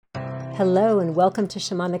Hello and welcome to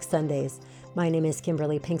Shamanic Sundays. My name is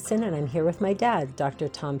Kimberly Pinkston and I'm here with my dad, Dr.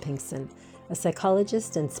 Tom Pinkston, a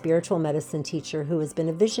psychologist and spiritual medicine teacher who has been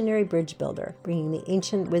a visionary bridge builder, bringing the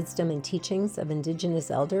ancient wisdom and teachings of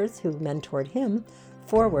indigenous elders who mentored him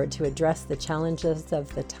forward to address the challenges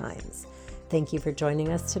of the times. Thank you for joining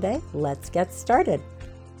us today. Let's get started.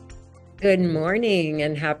 Good morning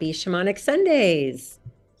and happy Shamanic Sundays.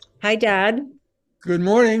 Hi, Dad. Good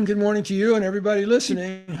morning. Good morning to you and everybody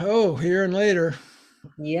listening. Oh, here and later.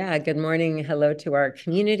 Yeah, good morning. Hello to our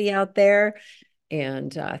community out there.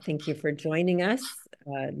 And thank you for joining us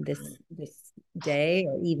this day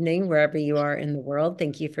or evening, wherever you are in the world.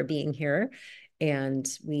 Thank you for being here. And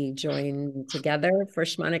we join together for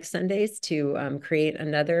Shamanic Sundays to create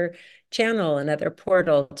another channel, another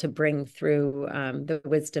portal to bring through the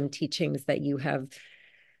wisdom teachings that you have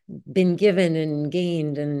been given and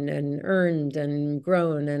gained and earned and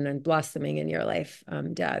grown and blossoming in your life,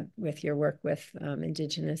 Dad, with your work with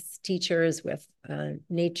Indigenous teachers, with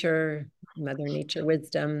nature, Mother Nature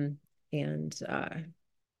wisdom, and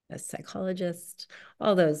a psychologist,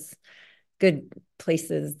 all those good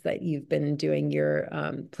places that you've been doing your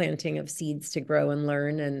planting of seeds to grow and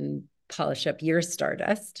learn and polish up your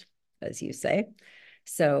stardust, as you say.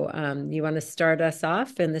 So you want to start us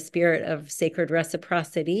off in the spirit of sacred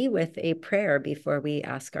reciprocity with a prayer before we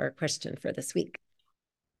ask our question for this week.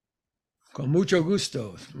 Con mucho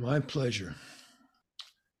gusto. My pleasure.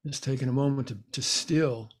 Just taking a moment to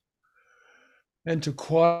still and to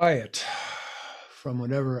quiet from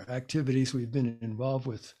whatever activities we've been involved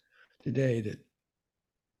with today that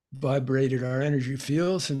vibrated our energy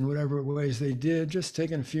fields in whatever ways they did. Just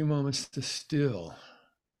taking a few moments to still,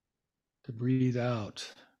 to breathe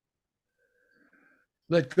out.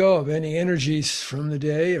 Let go of any energies from the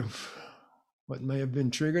day of what may have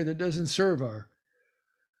been triggered that doesn't serve our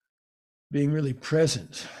being really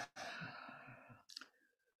present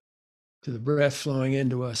to the breath flowing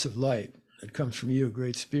into us of light that comes from you,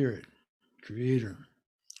 Great Spirit, creator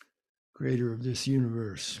of this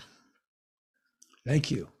universe.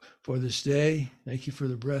 Thank you for this day. Thank you for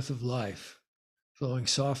the breath of life flowing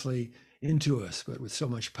softly into us, but with so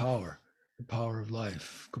much power, the power of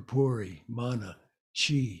life, Kapuri, mana,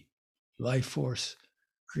 chi, life force,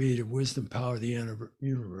 creative wisdom, power of the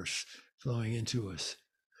universe flowing into us.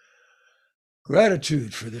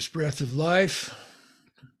 Gratitude for this breath of life.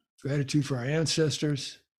 Gratitude for our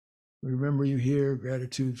ancestors. We remember you here.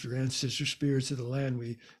 Gratitude for ancestor spirits of the land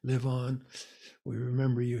we live on. We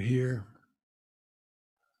remember you here.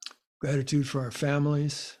 Gratitude for our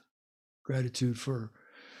families. Gratitude for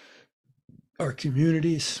our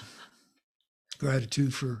communities.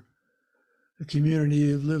 Gratitude for the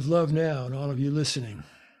community of Live Love Now and all of you listening.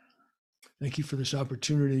 Thank you for this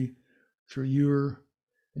opportunity through your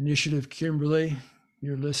initiative, Kimberly,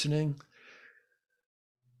 your listening,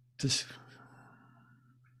 to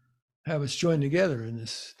have us join together in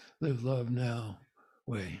this Live Love Now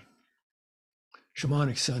way.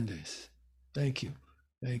 Shamanic Sundays. Thank you.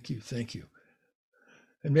 Thank you. Thank you.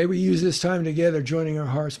 And may we use this time together, joining our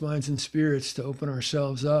hearts, minds, and spirits to open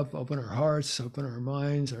ourselves up, open our hearts, open our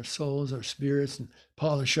minds, our souls, our spirits, and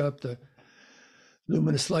polish up the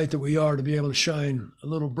luminous light that we are to be able to shine a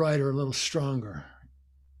little brighter, a little stronger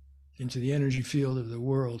into the energy field of the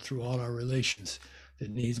world through all our relations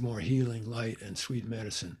that needs more healing, light, and sweet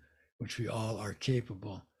medicine, which we all are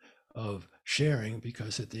capable of sharing,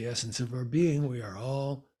 because at the essence of our being, we are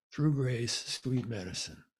all, through grace, sweet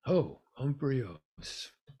medicine. Oh, Umbrios.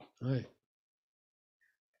 Right.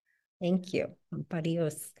 Thank you.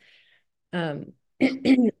 Pamparios.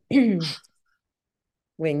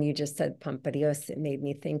 When you just said Pamparios, it made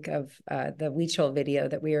me think of the Huichol video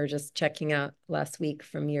that we were just checking out last week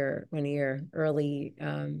from one of your early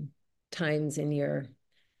times in your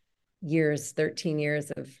 13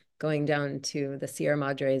 years of going down to the Sierra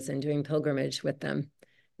Madres and doing pilgrimage with them.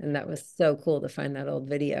 And that was so cool to find that old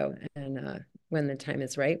video. And when the time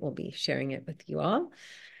is right, we'll be sharing it with you all.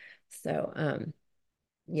 So,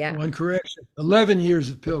 yeah. One correction, 11 years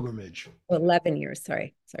of pilgrimage. 11 years,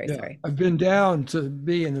 sorry. I've been down to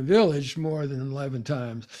be in the village more than 11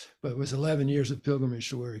 times, but it was 11 years of pilgrimage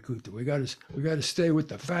to Wirikuta. We got to stay with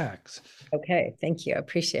the facts. Okay, thank you. I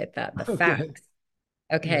appreciate that. The Okay. facts.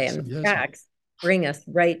 Okay, yes, and the yes. facts bring us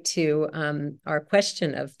right to our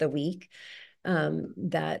question of the week,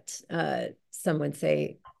 that some would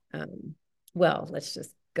say, well, let's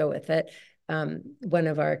just go with it. One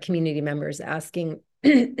of our community members asking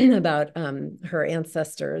about her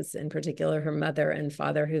ancestors, in particular her mother and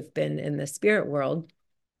father, who've been in the spirit world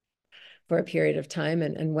for a period of time,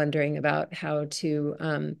 and wondering about how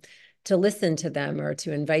to to listen to them or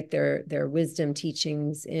to invite their wisdom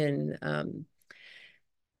teachings in,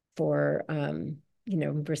 for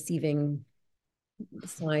receiving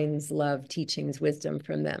signs, love, teachings, wisdom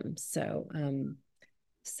from them.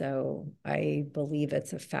 So I believe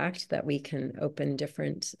it's a fact that we can open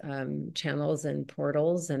different channels and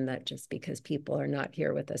portals, and that just because people are not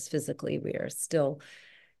here with us physically, we are still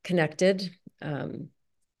connected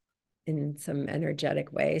in some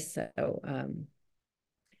energetic way. So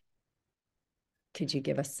could you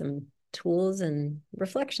give us some tools and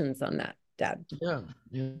reflections on that, Dad? Yeah,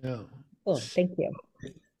 yeah. Cool. Thank you.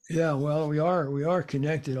 Yeah, well, we are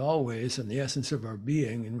connected always in the essence of our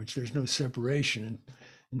being, in which there's no separation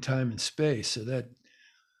in time and space. So that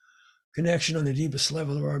connection on the deepest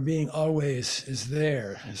level of our being always is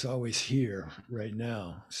there, is always here, right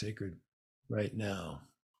now, sacred, right now.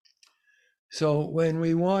 So when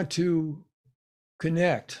we want to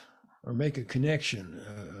connect or make a connection,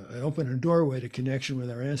 open a doorway to connection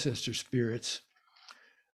with our ancestor spirits,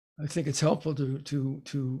 I think it's helpful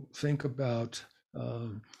to think about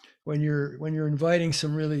when you're inviting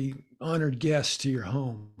some really honored guests to your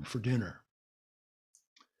home for dinner,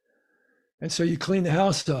 and so you clean the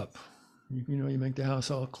house up. You make the house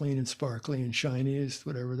all clean and sparkly and shiny, is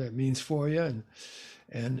whatever that means for you,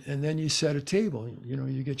 and then you set a table.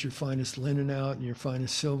 You get your finest linen out and your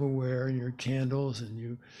finest silverware and your candles, and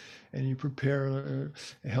you prepare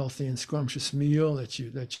a healthy and scrumptious meal that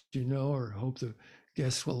you know or hope the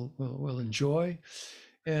guests will enjoy.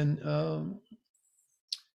 And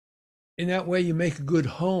in that way, you make a good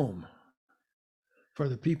home for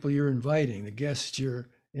the people you're inviting, the guests you're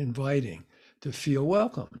inviting, to feel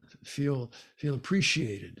welcome, to feel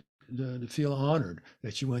appreciated, to feel honored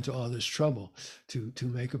that you went to all this trouble to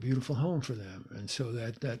make a beautiful home for them. And so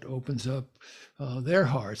that opens up their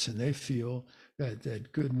hearts, and they feel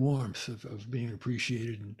that good warmth of being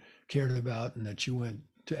appreciated and cared about, and that you went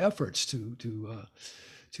to efforts to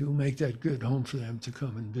make that good home for them to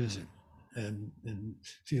come and visit and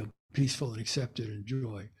feel peaceful and accepted and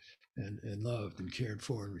joy and loved and cared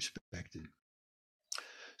for and respected.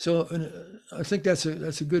 So I think that's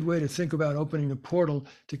a good way to think about opening the portal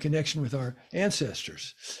to connection with our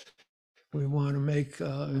ancestors. We want to make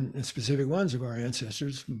specific ones of our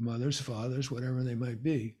ancestors, mothers, fathers, whatever they might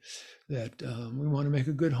be, that we want to make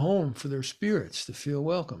a good home for their spirits, to feel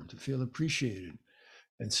welcome, to feel appreciated.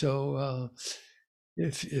 And so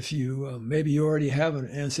if you maybe you already have an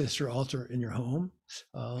ancestor altar in your home,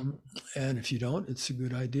 and if you don't, it's a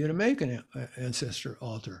good idea to make an ancestor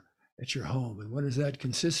altar at your home. And what does that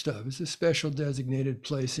consist of? It's a special designated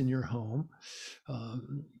place in your home,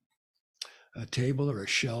 a table or a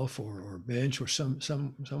shelf or bench or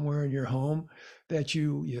somewhere in your home that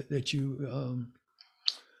you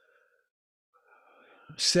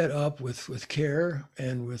set up with care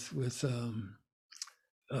and with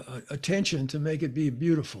attention to make it be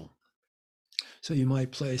beautiful. So you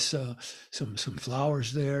might place some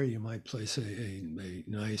flowers there. You might place a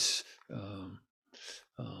nice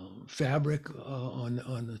fabric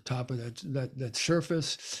on the top of that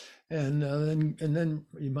surface, and then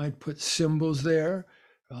you might put symbols there,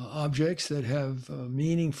 objects that have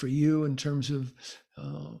meaning for you in terms of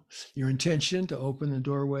your intention to open the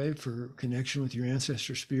doorway for connection with your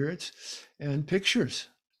ancestor spirits, and pictures,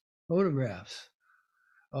 photographs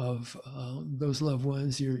of those loved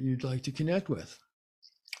ones you'd like to connect with,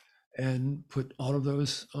 and put all of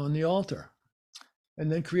those on the altar,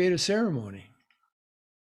 and then create a ceremony.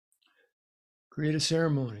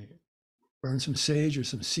 Burn some sage or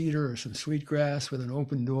some cedar or some sweetgrass with an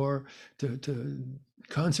open door to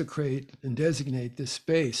consecrate and designate this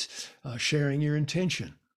space, sharing your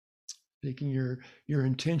intention, taking your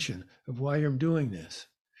intention of why you're doing this.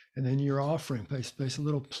 And then your offering, place a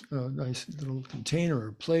little nice little container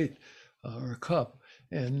or plate or a cup,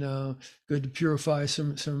 and good to purify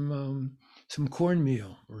some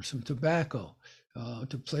cornmeal or some tobacco,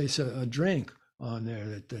 to place a drink on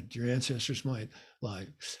there that your ancestors might like.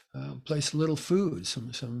 Place a little food,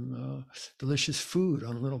 some delicious food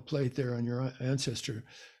on a little plate there on your ancestor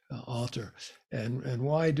altar. And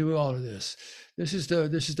why do all of this? This is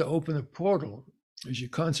to open the portal as you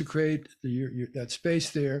consecrate that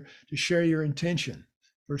space there, to share your intention.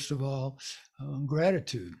 First of all,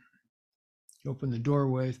 gratitude. Open the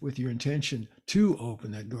doorway with your intention to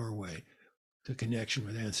open that doorway to connection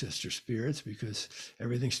with ancestor spirits, because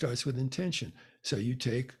everything starts with intention. So you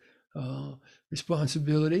take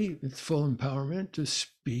responsibility with full empowerment to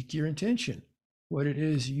speak your intention, what it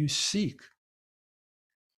is you seek,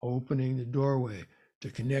 opening the doorway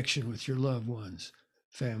to connection with your loved ones,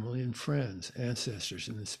 family and friends, ancestors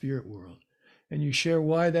in the spirit world. and you share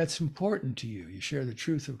why that's important to you. You share the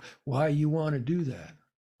truth of why you want to do that,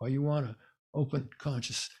 why you want to open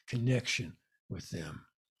conscious connection with them.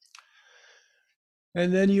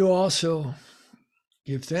 And then you also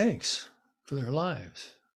give thanks for their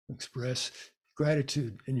lives, express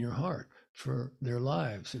gratitude in your heart for their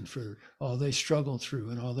lives and for all they struggled through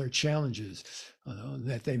and all their challenges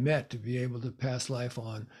that they met to be able to pass life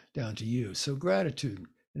on down to you. So gratitude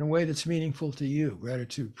in a way that's meaningful to you.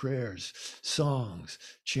 Gratitude prayers, songs,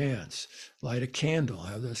 chants, light a candle,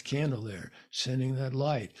 have this candle there, sending that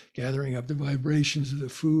light, gathering up the vibrations of the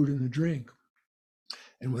food and the drink,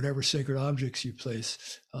 and whatever sacred objects you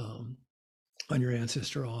place on your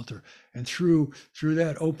ancestor altar. And through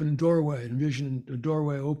that open doorway, envision a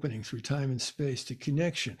doorway opening through time and space to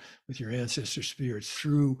connection with your ancestor spirits,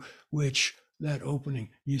 through which that opening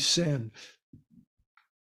you send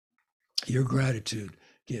your gratitude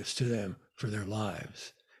gifts to them for their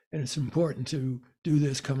lives. And it's important to do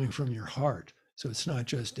this coming from your heart. So it's not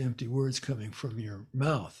just empty words coming from your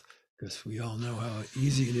mouth, because we all know how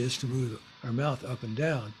easy it is to move our mouth up and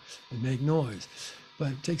down and make noise.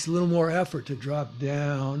 But it takes a little more effort to drop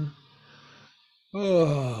down,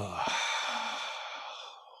 down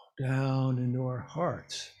into our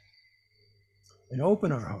hearts and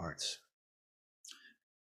open our hearts.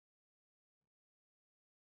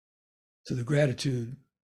 So the gratitude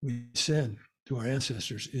we send to our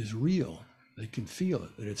ancestors is real. They can feel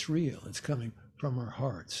it, that it's real. It's coming from our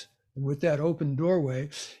hearts. And with that open doorway,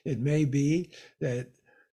 it may be that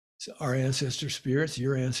our ancestor spirits,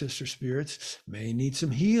 your ancestor spirits, may need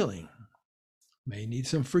some healing, may need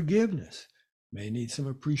some forgiveness, may need some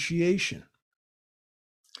appreciation,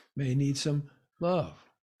 may need some love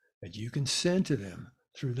that you can send to them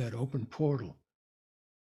through that open portal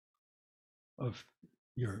of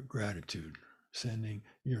your gratitude, sending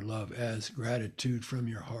your love as gratitude from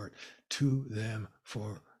your heart to them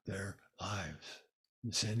for their lives,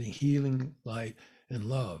 and sending healing, light, and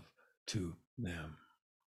love to them.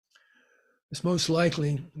 It's most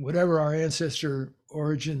likely, whatever our ancestor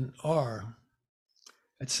origin are,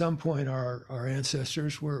 at some point our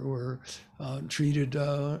ancestors were treated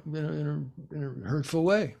in a hurtful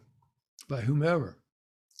way by whomever.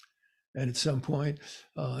 And at some point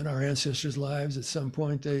in our ancestors' lives, at some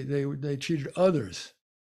point they treated others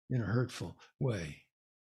in a hurtful way.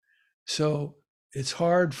 So it's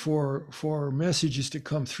hard for messages to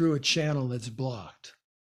come through a channel that's blocked.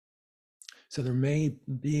 So there may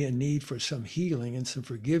be a need for some healing and some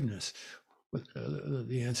forgiveness with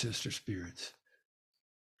the ancestor spirits.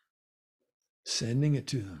 Sending it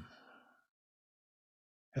to them,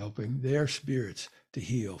 helping their spirits to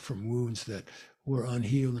heal from wounds that were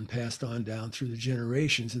unhealed and passed on down through the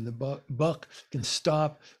generations. And the buck can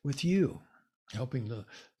stop with you, helping to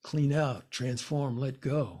clean out, transform, let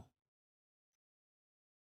go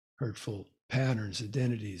hurtful patterns,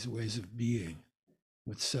 identities, ways of being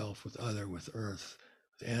with self, with other, with earth,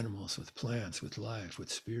 with animals, with plants, with life,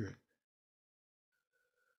 with spirit.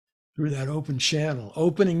 Through that open channel,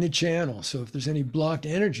 opening the channel. So if there's any blocked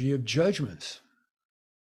energy of judgments,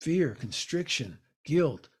 fear, constriction,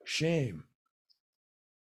 guilt, shame,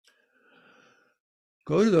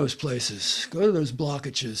 go to those places, go to those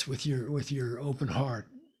blockages with your open heart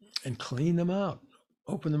and clean them out,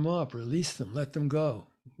 open them up, release them, let them go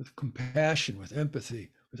with compassion, with empathy,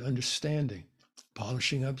 with understanding,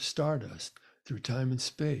 polishing up stardust through time and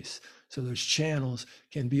space so those channels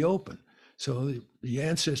can be open. So the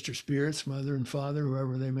ancestor spirits, mother and father,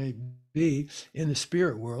 whoever they may be in the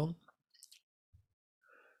spirit world,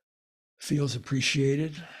 feels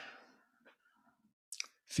appreciated,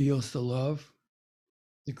 feels the love,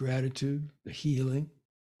 the gratitude, the healing,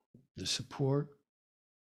 the support,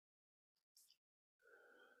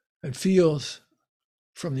 and feels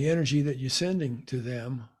from the energy that you're sending to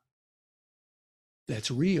them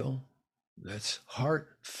that's real, that's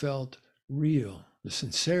heartfelt, real, the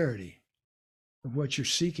sincerity of what you're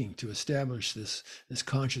seeking to establish this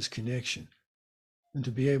conscious connection, and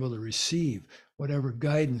to be able to receive whatever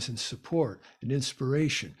guidance and support and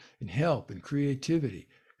inspiration and help and creativity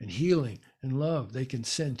and healing and love they can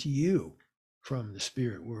send to you from the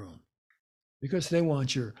spirit world, because they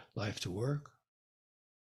want your life to work.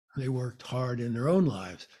 They worked hard in their own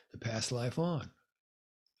lives to pass life on.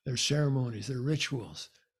 Their ceremonies, their rituals,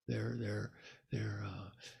 their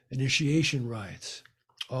initiation rites,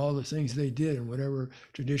 all the things they did and whatever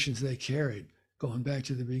traditions they carried, going back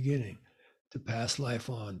to the beginning, to pass life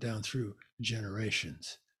on down through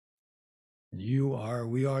generations. And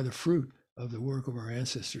we are the fruit of the work of our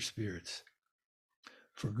ancestor spirits,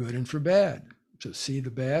 for good and for bad. So see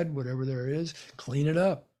the bad, whatever there is, clean it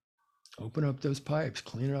up, Open up those pipes,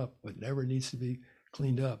 clean up whatever needs to be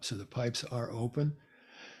cleaned up. So the pipes are open,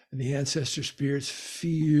 and the ancestor spirits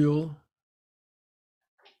feel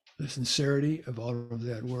the sincerity of all of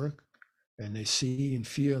that work, and they see and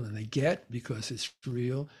feel and they get, because it's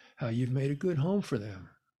real, how you've made a good home for them.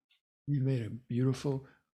 You've made a beautiful,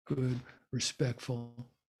 good, respectful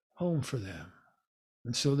home for them.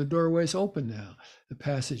 And so the doorway is open now. The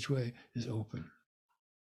passageway is open.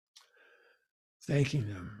 Thanking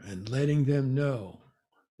them and letting them know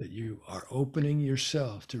that you are opening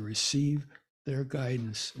yourself to receive their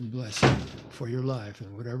guidance and blessing for your life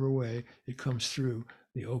in whatever way it comes through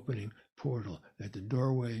the opening portal, that the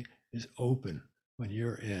doorway is open when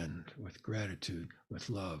you're in, with gratitude, with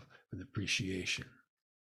love, with appreciation.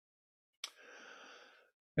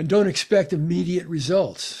 And don't expect immediate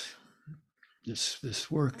results.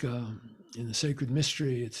 This work in the sacred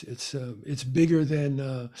mystery, it's bigger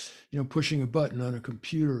than pushing a button on a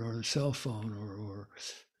computer or a cell phone or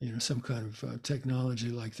some kind of technology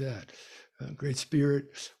like that. Great Spirit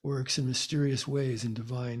works in mysterious ways in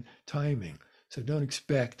divine timing. So don't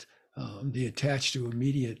expect the attached to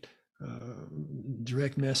immediate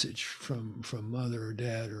direct message from mother or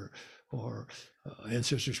dad or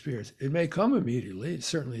ancestor spirits. It may come immediately. It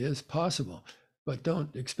certainly is possible, but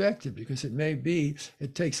don't expect it, because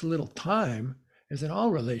it takes a little time, as in all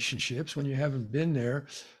relationships, when you haven't been there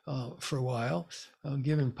for a while,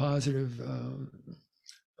 giving positive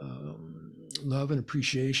love and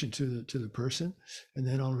appreciation to the person, and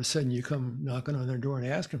then all of a sudden you come knocking on their door and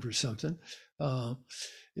asking for something.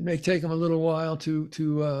 It may take them a little while to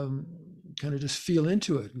kind of just feel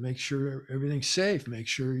into it, make sure everything's safe, make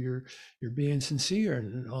sure you're being sincere,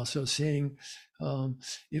 and also seeing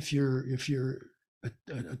if you're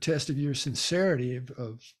a test of your sincerity,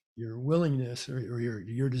 of your willingness or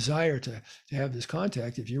your desire to have this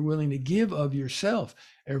contact, if you're willing to give of yourself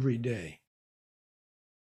every day.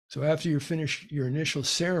 So after you finish your initial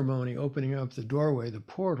ceremony, opening up the doorway, the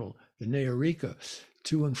portal, the Neorika,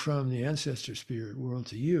 to and from the ancestor spirit world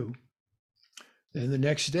to you, then the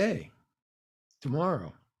next day,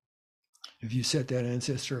 tomorrow, if you set that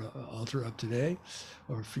ancestor altar up today,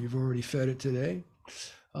 or if you've already fed it today,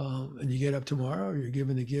 and you get up tomorrow, you're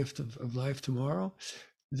given the gift of life tomorrow,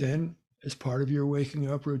 then as part of your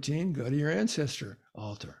waking up routine, go to your ancestor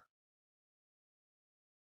altar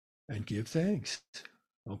and give thanks.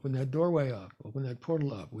 Open that doorway up, open that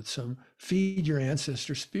portal up feed your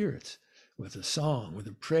ancestor spirits with a song, with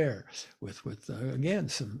a prayer, with again,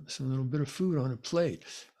 some little bit of food on a plate,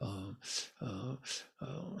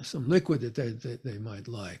 some liquid that they might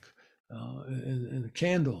like, and the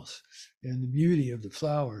candles and the beauty of the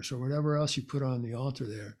flowers or whatever else you put on the altar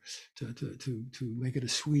there to make it a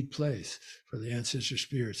sweet place for the ancestor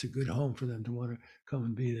spirits, a good home for them to want to come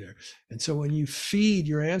and be there. And so when you feed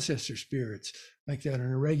your ancestor spirits like that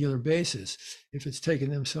on a regular basis, if it's taken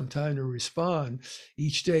them some time to respond,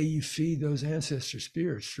 each day you feed those ancestor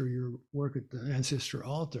spirits through your work at the ancestor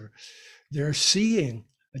altar, they're seeing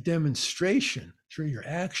a demonstration through your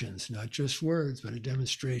actions, not just words, but a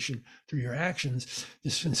demonstration through your actions, the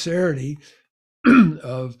sincerity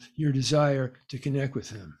of your desire to connect with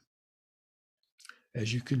them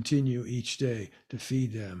as you continue each day to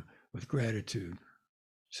feed them with gratitude,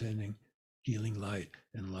 sending healing light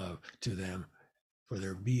and love to them for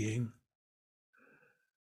their being,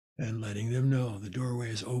 and letting them know the doorway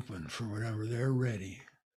is open for whenever they're ready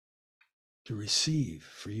to receive,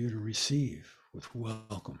 for you to receive with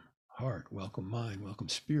welcome heart, welcome mind, welcome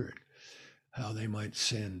spirit, how they might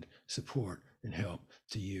send support and help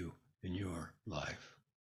to you in your life.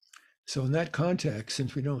 So in that context,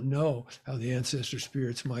 since we don't know how the ancestor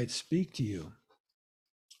spirits might speak to you,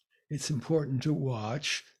 it's important to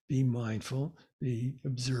watch, be mindful, be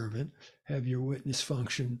observant, have your witness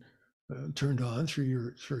function turned on through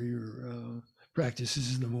your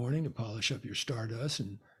practices in the morning to polish up your stardust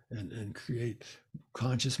and create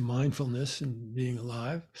conscious mindfulness and being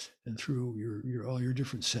alive, and through your all your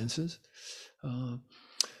different senses,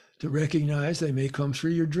 to recognize they may come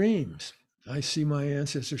through your dreams. I see my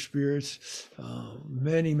ancestor spirits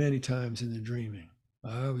many times in the dreaming.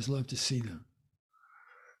 I always love to see them.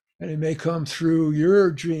 And it may come through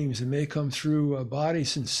your dreams. It may come through a body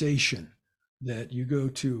sensation that you go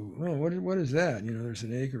to. Oh, what is that? There's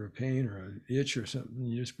an ache or a pain or an itch or something.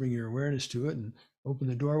 You just bring your awareness to it and open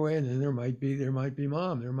the doorway, and then there might be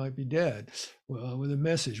mom, there might be dad, with a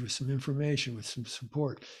message, with some information, with some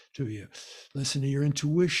support to you. Listen to your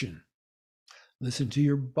intuition. Listen to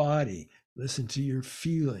your body. Listen to your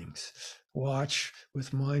feelings. Watch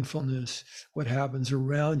with mindfulness what happens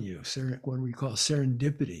around you, what we call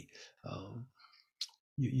serendipity.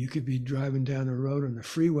 You could be driving down the road on the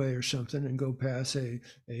freeway or something and go past a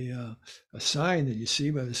sign that you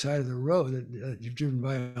see by the side of the road that you've driven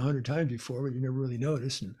by 100 times before, but you never really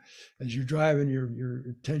noticed. And as you're driving, your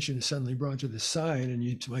attention is suddenly brought to the sign, and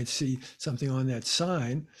you might see something on that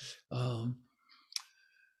sign. Um,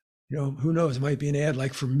 who knows? It might be an ad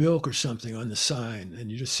like for milk or something on the sign, and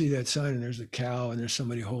you just see that sign, and there's a cow, and there's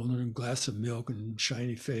somebody holding a glass of milk and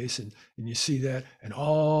shiny face, and you see that, and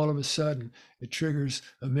all of a sudden, it triggers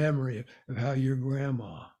a memory of how your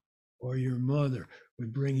grandma or your mother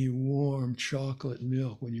would bring you warm chocolate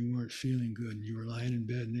milk when you weren't feeling good, and you were lying in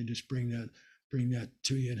bed, and they just bring that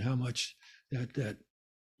to you, and how much that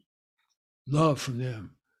love from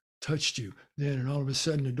them touched you then, and all of a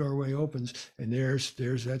sudden the doorway opens, and there's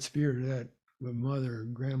that spirit of that mother or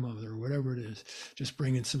grandmother or whatever it is, just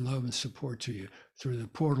bringing some love and support to you through the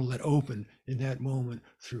portal that opened in that moment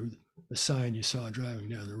through the sign you saw driving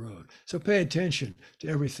down the road. So pay attention to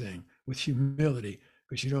everything with humility,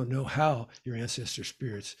 because you don't know how your ancestor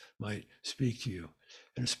spirits might speak to you.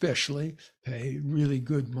 And especially pay really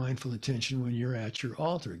good mindful attention when you're at your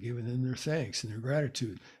altar, giving them their thanks and their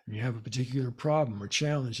gratitude, and you have a particular problem or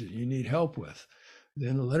challenge that you need help with.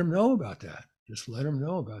 Then let them know about that. Just let them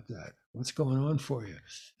know about that, what's going on for you,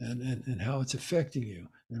 and how it's affecting you,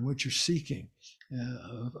 and what you're seeking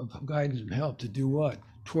of guidance and help to do what,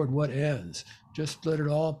 toward what ends. Just let it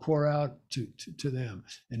all pour out to them,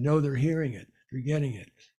 and know they're hearing it, they're getting it,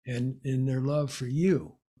 and in their love for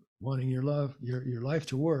you, wanting your life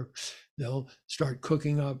to work, they'll start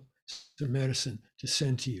cooking up some medicine to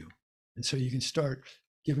send to you. And so you can start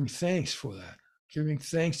giving thanks for that, giving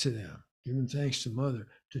thanks to them, giving thanks to mother,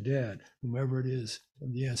 to dad, whomever it is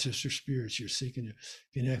of the ancestor spirits you're seeking to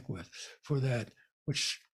connect with, for that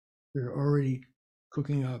which they're already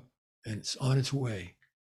cooking up, and it's on its way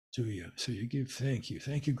to you. So you give thank you,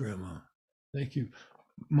 grandma, thank you,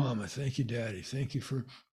 mama, thank you, daddy, thank you for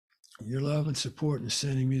your love and support and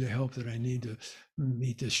sending me the help that I need to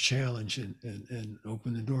meet this challenge, and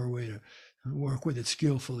open the doorway to work with it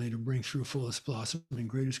skillfully to bring through fullest blossom and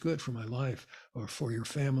greatest good for my life, or for your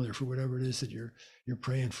family, or for whatever it is that you're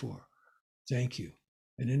praying for. Thank you.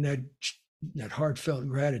 And in that heartfelt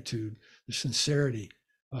gratitude, the sincerity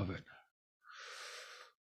of it,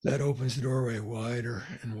 that opens the doorway wider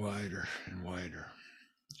and wider and wider.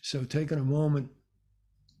 So taking a moment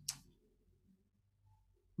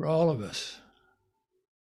for all of us,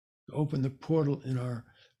 open the portal in our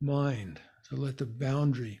mind, to let the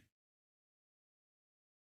boundary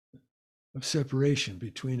of separation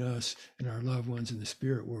between us and our loved ones in the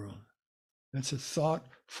spirit world. That's a thought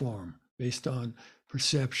form based on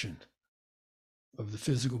perception of the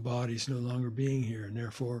physical bodies no longer being here, and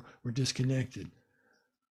therefore we're disconnected.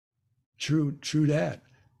 True that.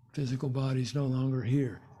 Physical bodies no longer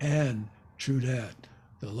here. And true that.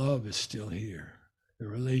 The love is still here. The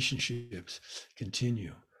relationships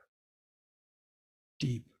continue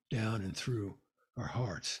deep down and through our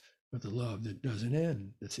hearts, but the love that doesn't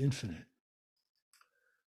end, that's infinite.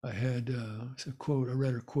 I had a quote. I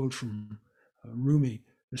read a quote from Rumi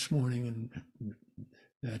this morning, and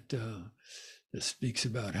that speaks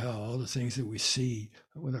about how all the things that we see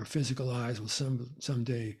with our physical eyes will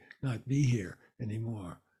someday not be here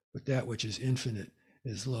anymore. But that which is infinite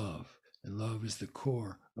is love, and love is the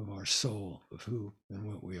core of our soul, of who and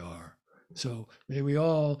what we are. So may we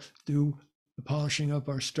all do the polishing up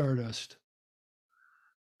our stardust,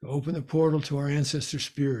 to open the portal to our ancestor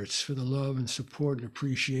spirits for the love and support and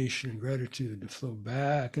appreciation and gratitude to flow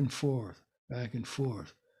back and forth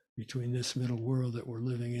between this middle world that we're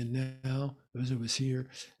living in now, those of us here,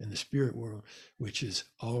 and the spirit world, which is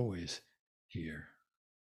always here.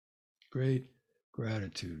 Great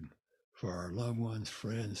gratitude for our loved ones,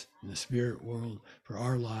 friends in the spirit world, for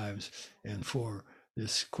our lives, and for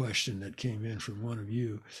this question that came in from one of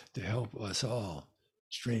you to help us all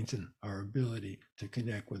strengthen our ability to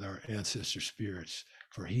connect with our ancestor spirits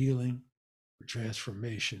for healing, for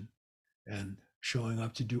transformation, and showing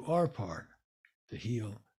up to do our part to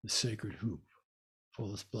heal the sacred hoop,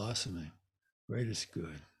 fullest blossoming, greatest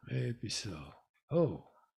good. May it be so. Oh,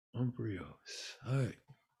 umbrios. Hi.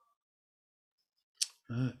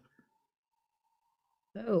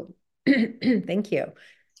 Oh, thank you.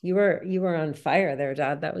 You were on fire there,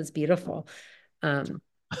 Dad. That was beautiful. Um,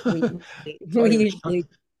 we we fire, usually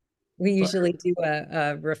we fire. usually do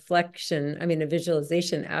a reflection, I mean a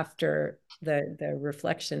visualization after the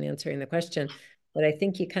reflection answering the question, but I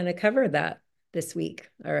think you kind of covered that this week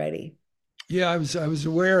already. Yeah, I was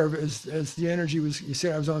aware of as the energy was. You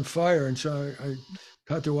said I was on fire, and so I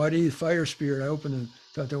Tatawadi fire spirit. I opened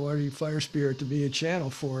the Tatawadi fire spirit to be a channel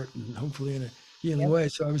for it, and hopefully in a healing Yep. way.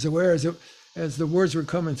 So I was aware as the words were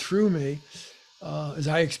coming through me, as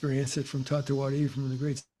I experienced it from Tatewadi, from the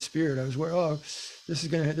Great Spirit. I was aware, oh, this is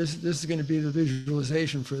gonna be the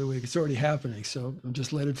visualization for the week. It's already happening, so I'll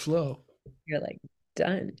just let it flow. You're like,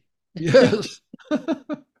 done. Yes.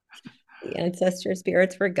 The ancestor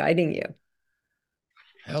spirits were guiding you.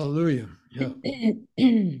 Hallelujah. Yeah.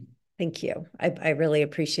 Thank you. I really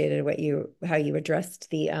appreciated how you addressed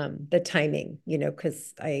the timing,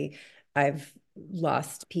 because I've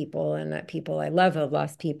lost people, and that people I love have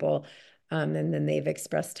lost people. And then they've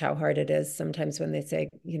expressed how hard it is sometimes when they say,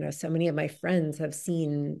 so many of my friends have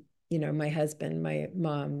seen, my husband, my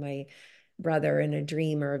mom, my brother in a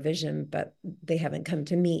dream or a vision, but they haven't come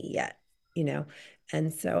to me yet, you know.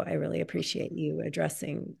 And so I really appreciate you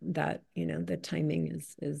addressing that, the timing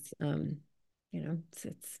is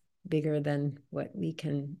it's bigger than what we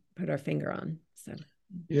can put our finger on. So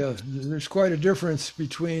Yeah, there's quite a difference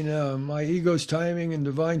between my ego's timing and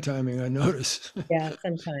divine timing, I notice. yeah,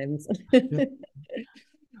 sometimes. Yeah.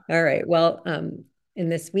 All right. Well, in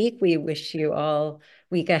this week,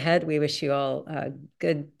 week ahead, we wish you all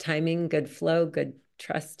good timing, good flow, good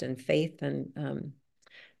trust and faith. And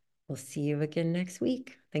we'll see you again next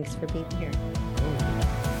week. Thanks for being here.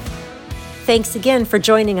 Thanks again for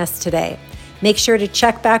joining us today. Make sure to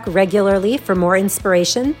check back regularly for more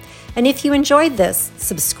inspiration. And if you enjoyed this,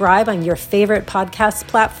 subscribe on your favorite podcast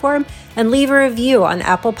platform and leave a review on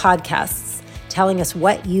Apple Podcasts, telling us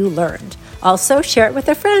what you learned. Also, share it with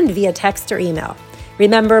a friend via text or email.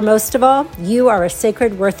 Remember, most of all, you are a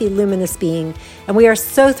sacred, worthy, luminous being, and we are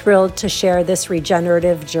so thrilled to share this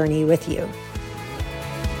regenerative journey with you.